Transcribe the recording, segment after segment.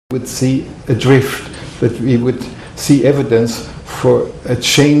would see a drift, that we would see evidence for a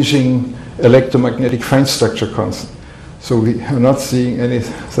changing electromagnetic fine structure constant. So we are not seeing any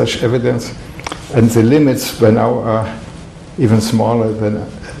such evidence, and the limits by now are even smaller than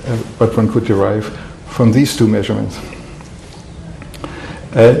what one could derive from these two measurements.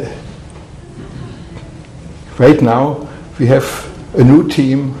 Right now we have a new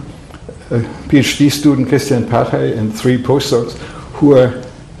team, a PhD student, Christian Partey, and 3 postdocs who are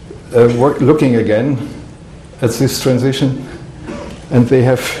looking again at this transition, and they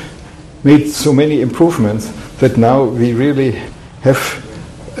have made so many improvements that now we really have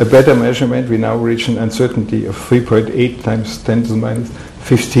a better measurement. We now reach an uncertainty of 3.8 times 10 to the minus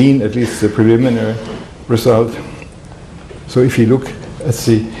 15, at least the preliminary result. So if you look at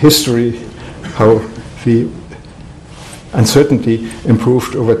the history, how the uncertainty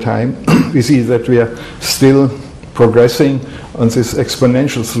improved over time, we see that we are still progressing on this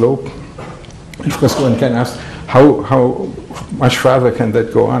exponential slope. Of course, one can ask, how much farther can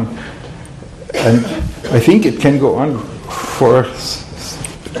that go on? And I think it can go on for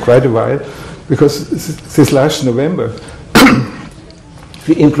quite a while, because this last November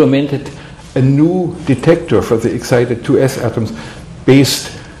we implemented a new detector for the excited 2s atoms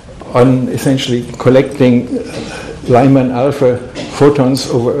based on essentially collecting Lyman alpha photons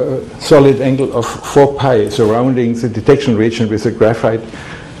over a solid angle of 4 pi surrounding the detection region with a graphite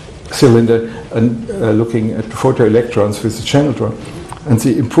cylinder and looking at photoelectrons with the channel drawer. And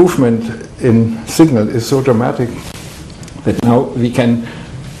the improvement in signal is so dramatic that now we can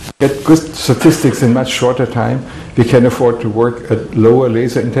get good statistics in much shorter time. We can afford to work at lower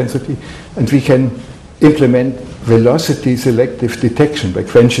laser intensity, and we can implement velocity selective detection by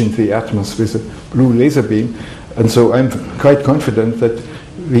quenching the atoms with a blue laser beam. And so I'm quite confident that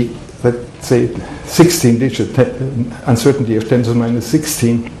say 16-digit uncertainty of 10 to the minus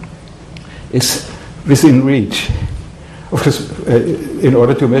 16 is within reach. Of course, in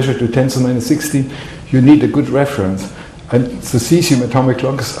order to measure to 10 to the minus 16, you need a good reference. And the cesium atomic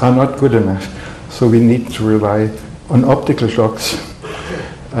clocks are not good enough. So we need to rely on optical clocks.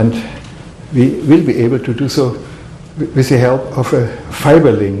 And we will be able to do so with the help of a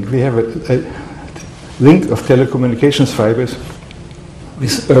fiber link. We have a link of telecommunications fibers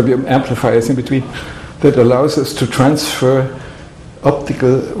with erbium amplifiers in between that allows us to transfer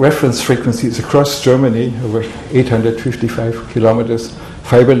optical reference frequencies across Germany over 855 kilometers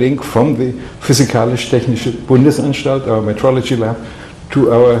fiber link from the Physikalisch-Technische Bundesanstalt, our metrology lab,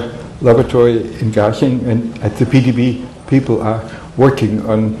 to our laboratory in Garching, and at the PDB people are working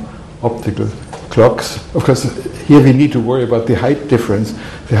on optical clocks. Of course, here we need to worry about the height difference.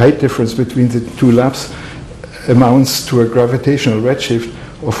 The height difference between the two labs amounts to a gravitational redshift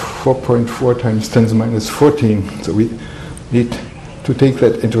of 4.4 times 10 to the minus 14. So we need to take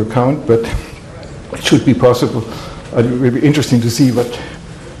that into account, but it should be possible. It will be interesting to see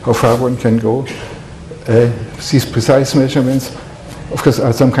how far one can go. These precise measurements, of course,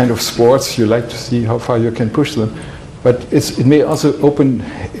 are some kind of sports. You like to see how far you can push them, but it may also open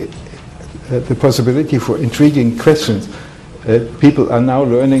the possibility for intriguing questions. People are now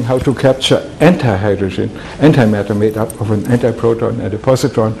learning how to capture anti-hydrogen, antimatter made up of an antiproton and a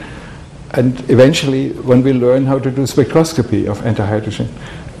positron, and eventually one will learn how to do spectroscopy of anti-hydrogen.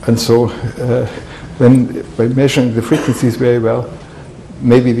 And so then by measuring the frequencies very well,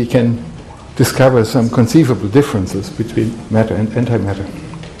 maybe we can discover some conceivable differences between matter and antimatter.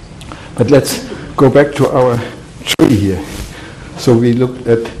 But let's go back to our tree here. So we looked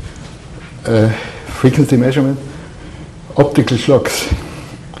at frequency measurement, optical clocks.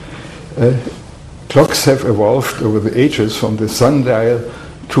 Clocks have evolved over the ages from the sundial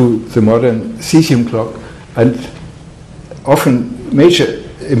to the modern cesium clock, and often major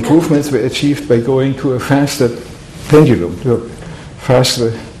improvements were achieved by going to a faster pendulum, to a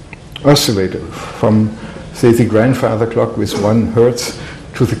faster oscillator, from, say, the grandfather clock with 1 hertz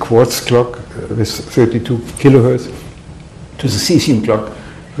to the quartz clock with 32 kilohertz to the cesium clock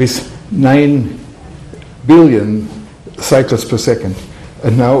with 9 billion cycles per second.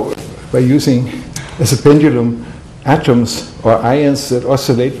 And now, by using as a pendulum atoms or ions that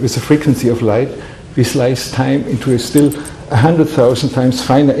oscillate with the frequency of light, we slice time into a still 100,000 times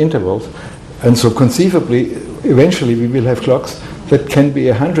finer intervals. And so conceivably, eventually we will have clocks that can be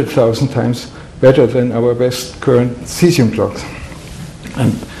 100,000 times better than our best current cesium clocks.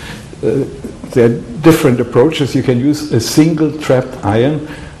 And there are different approaches. You can use a single trapped ion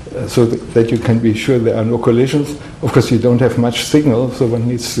so that you can be sure there are no collisions. Of course, you don't have much signal, so one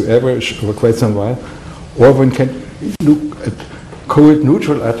needs to average over quite some while. Or one can look at cold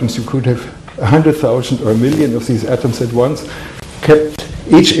neutral atoms. You could have 100,000 or 1 million of these atoms at once, kept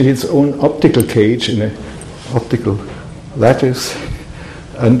each in its own optical cage, in an optical lattice.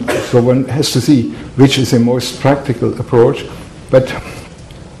 And so one has to see which is the most practical approach. But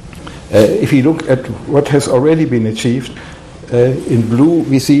if you look at what has already been achieved, in blue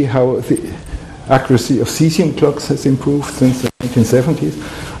we see how the accuracy of cesium clocks has improved since the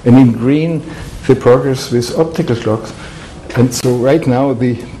 1970s, and in green the progress with optical clocks. And so right now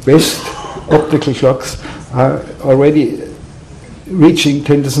the best optical clocks are already reaching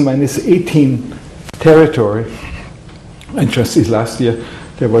 10 to the minus 18 territory. And just this last year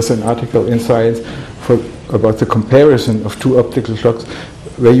there was an article in Science about the comparison of two optical clocks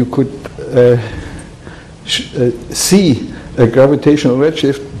where you could see a gravitational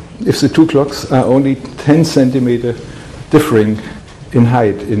redshift if the two clocks are only 10 centimeters differing in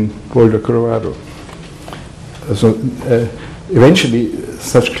height in Boulder, Colorado. So eventually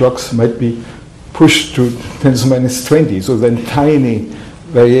such clocks might be pushed to 10 to the minus 20, so then tiny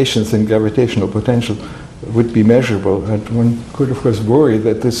variations in gravitational potential would be measurable. And one could of course worry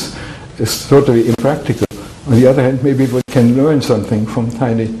that this is totally impractical. On the other hand, maybe one can learn something from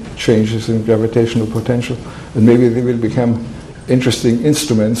tiny changes in gravitational potential, and maybe they will become interesting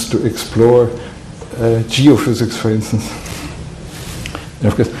instruments to explore geophysics, for instance. And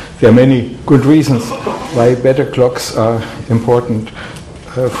of course, there are many good reasons why better clocks are important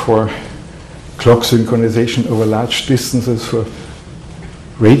for clock synchronization over large distances, for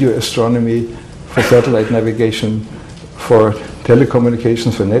radio astronomy, for satellite navigation, for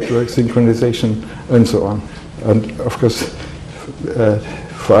telecommunications, for network synchronization, and so on. And of course,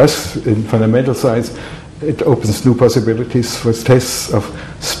 for us in fundamental science, it opens new possibilities for tests of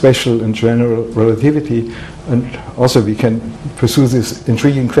special and general relativity, and also we can pursue this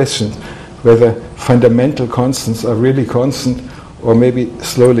intriguing question whether fundamental constants are really constant or maybe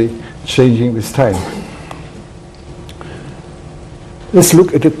slowly changing with time. Let's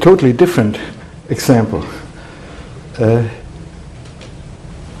look at a totally different example. The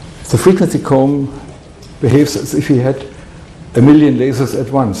frequency comb behaves as if we had 1 million lasers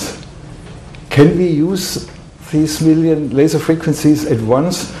at once. Can we use these million laser frequencies at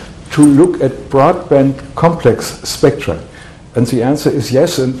once to look at broadband complex spectra? And the answer is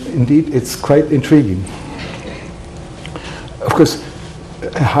yes, and indeed it's quite intriguing. Of course,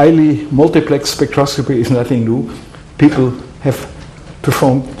 a highly multiplex spectroscopy is nothing new. People have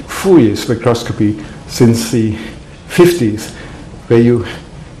performed Fourier spectroscopy since the 50s, where you,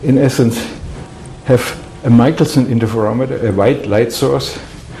 in essence, have a Michelson interferometer, a white light source,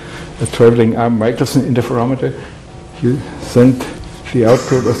 a traveling arm Michelson interferometer. You send the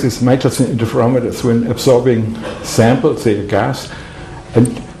output of this Michelson interferometer through an absorbing sample, say a gas, and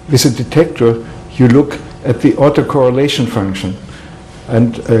with a detector you look at the autocorrelation function,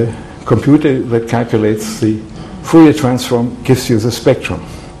 and a computer that calculates the Fourier transform gives you the spectrum.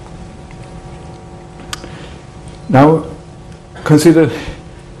 Now consider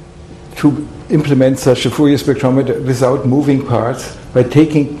to implement such a Fourier spectrometer without moving parts by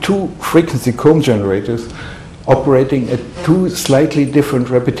taking two frequency comb generators operating at two slightly different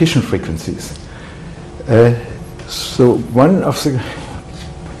repetition frequencies. So one of the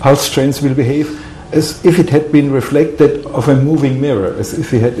pulse trains will behave as if it had been reflected of a moving mirror, as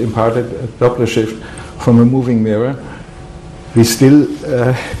if we had imparted a Doppler shift from a moving mirror. We still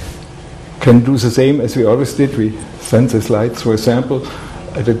can do the same as we always did. We send this light through a sample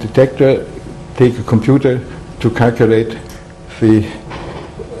at a detector, take a computer to calculate the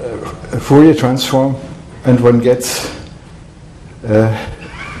Fourier transform, and one gets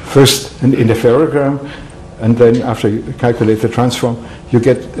first an interferogram, and then after you calculate the transform, you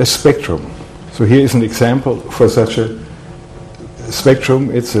get a spectrum. So here is an example for such a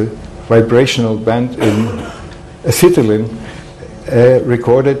spectrum. It's a vibrational band in acetylene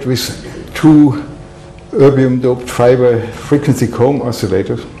recorded with two erbium-doped fiber frequency comb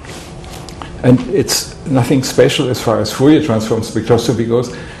oscillators. And it's nothing special as far as Fourier transform spectroscopy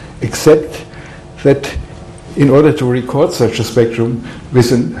goes, except that in order to record such a spectrum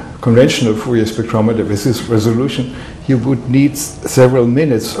with a conventional Fourier spectrometer with this resolution, you would need several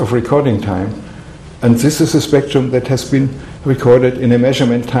minutes of recording time. And this is a spectrum that has been recorded in a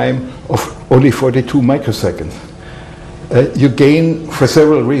measurement time of only 42 microseconds. You gain for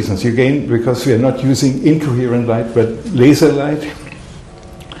several reasons. You gain because we are not using incoherent light but laser light.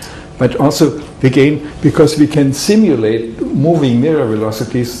 But also we gain because we can simulate moving mirror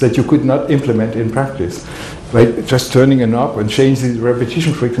velocities that you could not implement in practice. By just turning a knob and changing the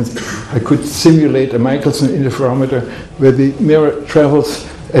repetition frequency, I could simulate a Michelson interferometer where the mirror travels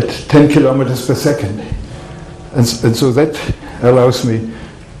at 10 kilometers per second. And so that allows me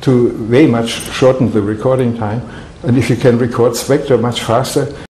to very much shorten the recording time. And if you can record spectra much faster,